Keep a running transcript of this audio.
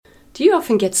Do you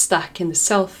often get stuck in the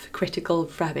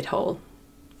self-critical rabbit hole?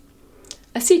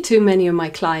 I see too many of my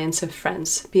clients and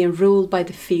friends being ruled by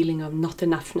the feeling of not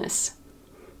enoughness.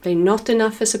 They're not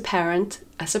enough as a parent,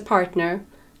 as a partner,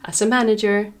 as a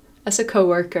manager, as a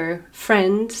coworker,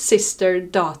 friend, sister,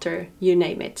 daughter, you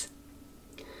name it.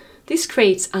 This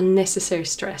creates unnecessary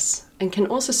stress and can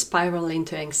also spiral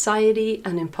into anxiety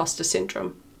and imposter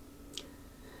syndrome.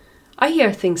 I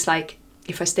hear things like,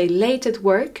 if I stay late at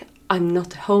work, I'm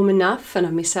not home enough and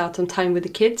I miss out on time with the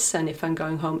kids, and if I'm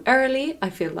going home early, I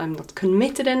feel I'm not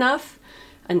committed enough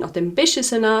and not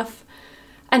ambitious enough,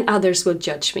 and others will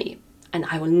judge me and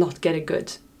I will not get a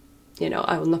good,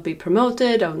 I will not be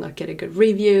promoted, I will not get a good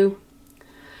review.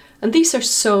 And these are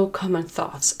so common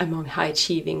thoughts among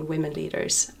high-achieving women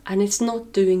leaders, and it's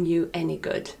not doing you any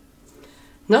good.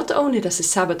 Not only does it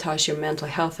sabotage your mental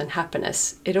health and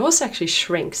happiness, it also actually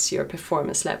shrinks your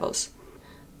performance levels.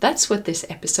 That's what this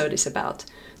episode is about,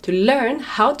 to learn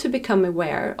how to become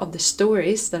aware of the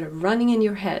stories that are running in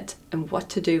your head and what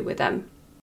to do with them.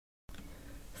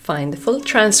 Find the full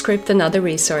transcript and other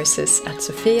resources at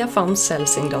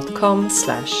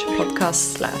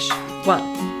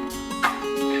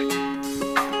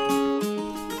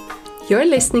sofiavonselsing.com/podcast/1. You're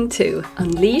listening to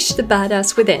Unleash the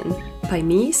Badass Within by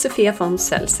me, Sofia von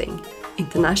Selsing,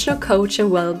 international coach and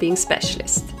well-being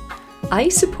specialist. I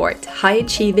support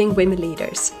high-achieving women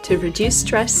leaders to reduce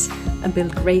stress and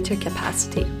build greater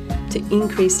capacity to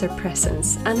increase their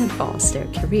presence and advance their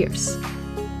careers.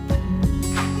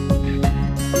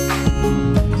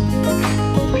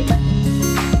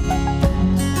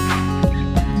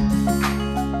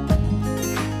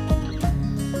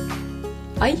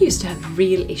 I used to have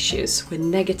real issues with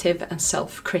negative and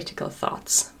self-critical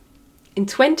thoughts. In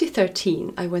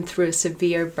 2013, I went through a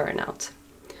severe burnout.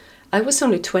 I was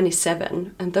only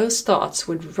 27, and those thoughts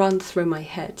would run through my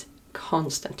head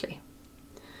constantly.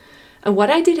 And what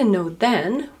I didn't know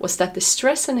then was that the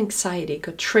stress and anxiety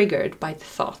got triggered by the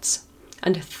thoughts,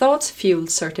 and the thoughts fueled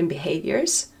certain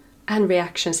behaviors and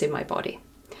reactions in my body.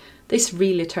 This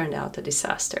really turned out a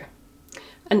disaster.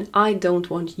 And I don't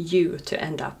want you to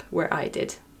end up where I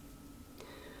did.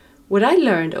 What I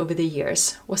learned over the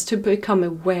years was to become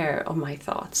aware of my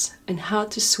thoughts and how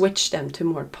to switch them to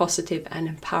more positive and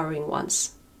empowering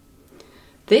ones.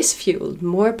 This fueled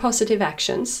more positive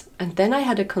actions, and then I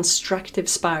had a constructive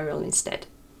spiral instead.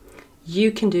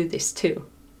 You can do this too.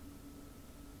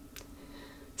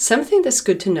 Something that's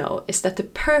good to know is that the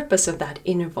purpose of that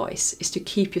inner voice is to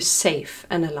keep you safe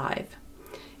and alive.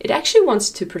 It actually wants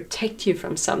to protect you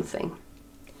from something.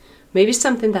 Maybe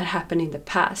something that happened in the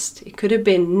past. It could have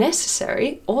been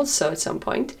necessary also at some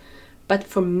point, but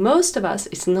for most of us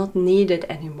it's not needed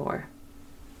anymore.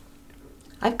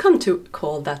 I've come to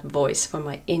call that voice for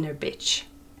my inner bitch.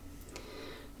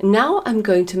 Now I'm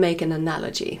going to make an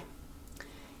analogy.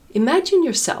 Imagine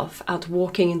yourself out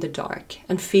walking in the dark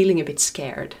and feeling a bit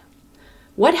scared.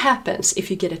 What happens if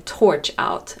you get a torch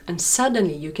out and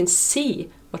suddenly you can see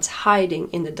what's hiding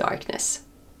in the darkness?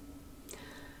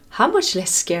 How much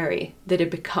less scary did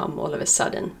it become all of a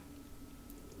sudden?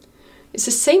 It's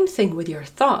the same thing with your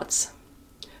thoughts.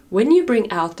 When you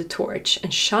bring out the torch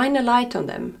and shine a light on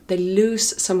them, they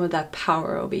lose some of that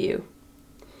power over you.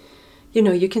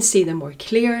 You can see them more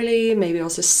clearly, maybe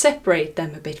also separate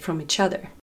them a bit from each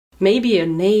other. Maybe a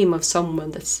name of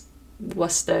someone that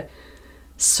was the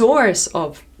source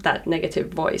of that negative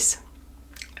voice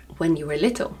when you were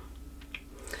little.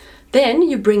 Then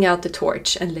you bring out the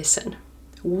torch and listen.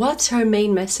 What's her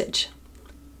main message?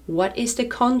 What is the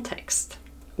context?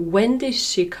 When did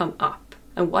she come up?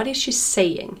 And what is she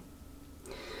saying?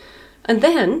 And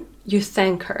then you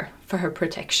thank her for her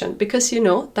protection, because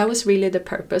that was really the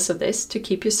purpose of this, to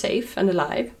keep you safe and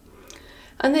alive.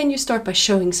 And then you start by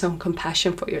showing some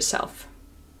compassion for yourself.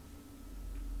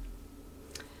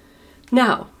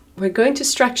 Now, we're going to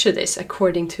structure this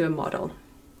according to a model.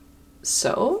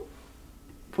 So,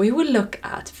 we will look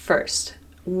at first,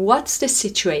 what's the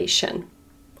situation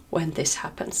when this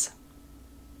happens?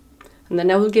 And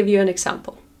then I will give you an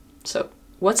example. So,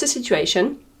 what's the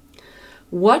situation?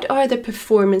 What are the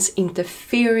performance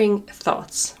interfering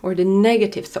thoughts or the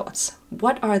negative thoughts?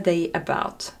 What are they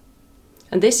about?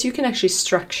 And this you can actually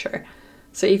structure.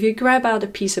 So if you grab out a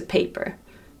piece of paper,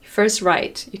 first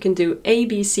write, you can do A,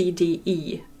 B, C, D,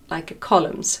 E, like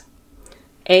columns.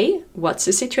 A, what's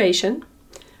the situation?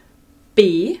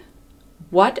 B,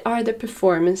 what are the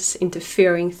performance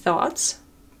interfering thoughts?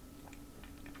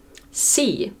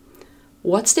 C,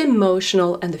 what's the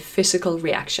emotional and the physical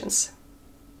reactions?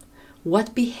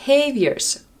 What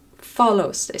behaviors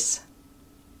follows this?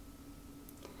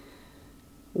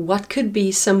 What could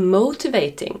be some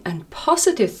motivating and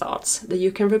positive thoughts that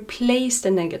you can replace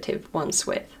the negative ones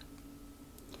with?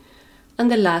 And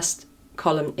the last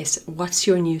column is what's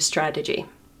your new strategy?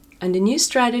 And the new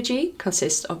strategy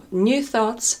consists of new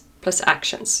thoughts plus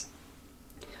actions.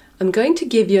 I'm going to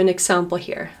give you an example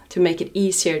here to make it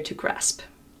easier to grasp.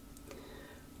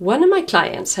 One of my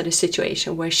clients had a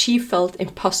situation where she felt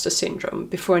imposter syndrome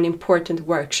before an important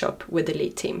workshop with the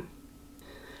lead team.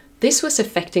 This was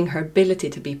affecting her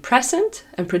ability to be present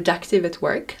and productive at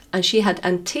work, and she had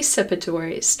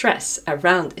anticipatory stress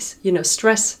around this,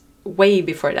 stress way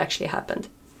before it actually happened.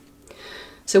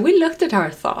 So we looked at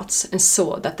our thoughts and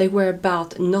saw that they were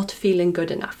about not feeling good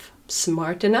enough,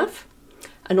 smart enough,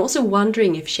 and also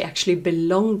wondering if she actually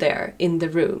belonged there in the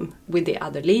room with the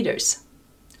other leaders.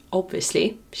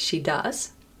 Obviously, she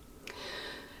does.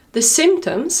 The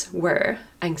symptoms were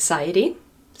anxiety,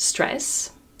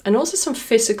 stress, and also some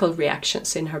physical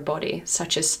reactions in her body,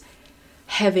 such as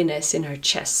heaviness in her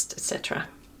chest, etc.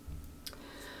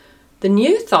 The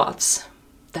new thoughts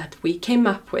that we came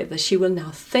up with that she will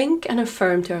now think and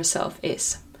affirm to herself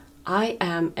is, I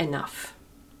am enough.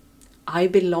 I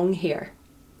belong here.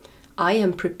 I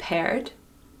am prepared.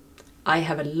 I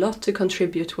have a lot to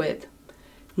contribute with.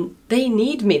 They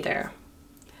need me there.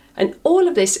 And all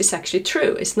of this is actually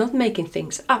true. It's not making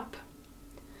things up.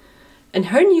 And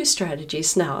her new strategy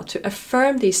is now to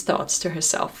affirm these thoughts to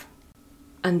herself.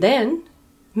 And then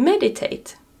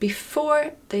meditate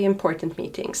before the important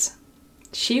meetings.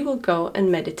 She will go and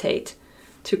meditate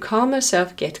to calm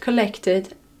herself, get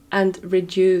collected, and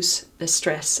reduce the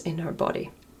stress in her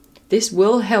body. This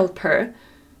will help her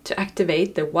to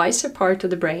activate the wiser part of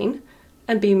the brain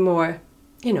and be more,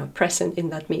 present in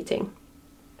that meeting.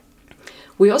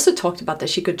 We also talked about that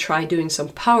she could try doing some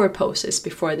power poses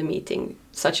before the meeting,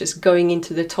 such as going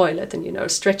into the toilet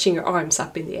and, stretching your arms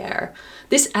up in the air.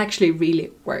 This actually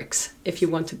really works if you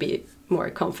want to be more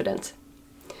confident.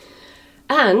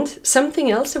 And something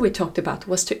else that we talked about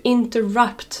was to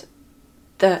interrupt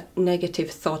the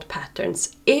negative thought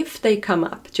patterns if they come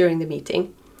up during the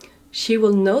meeting. She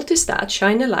will notice that,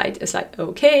 shine a light. It's like,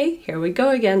 okay, here we go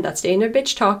again. That's the inner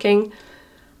bitch talking.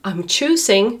 I'm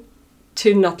choosing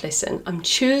to not listen. I'm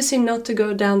choosing not to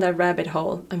go down that rabbit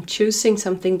hole. I'm choosing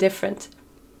something different.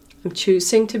 I'm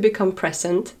choosing to become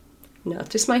present,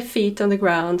 notice my feet on the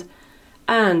ground,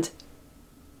 and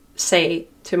say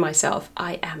to myself,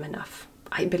 I am enough.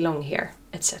 I belong here,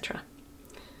 etc.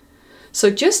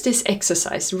 So just this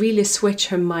exercise really switched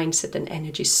her mindset and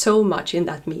energy so much in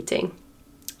that meeting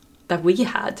that we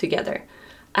had together.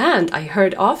 And I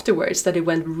heard afterwards that it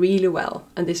went really well,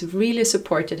 and this really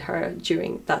supported her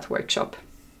during that workshop.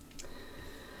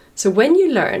 So when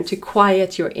you learn to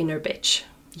quiet your inner bitch,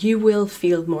 you will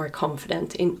feel more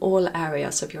confident in all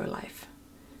areas of your life.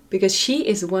 Because she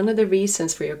is one of the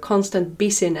reasons for your constant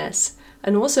busyness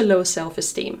and also low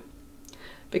self-esteem.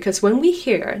 Because when we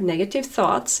hear negative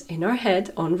thoughts in our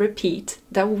head on repeat,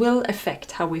 that will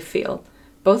affect how we feel,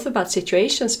 both about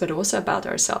situations but also about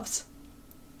ourselves.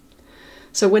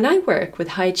 So when I work with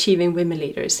high-achieving women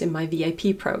leaders in my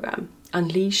VIP program,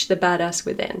 Unleash the Badass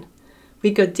Within,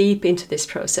 we go deep into this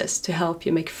process to help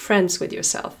you make friends with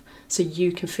yourself so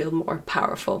you can feel more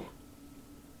powerful.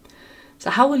 So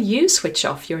how will you switch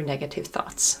off your negative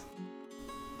thoughts?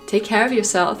 Take care of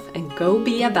yourself and go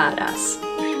be a badass.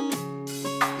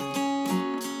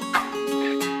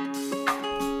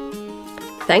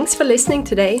 Thanks for listening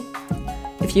today.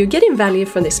 If you're getting value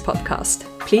from this podcast,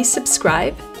 please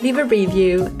subscribe, leave a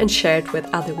review, and share it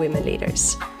with other women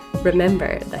leaders.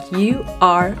 Remember that you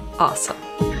are awesome.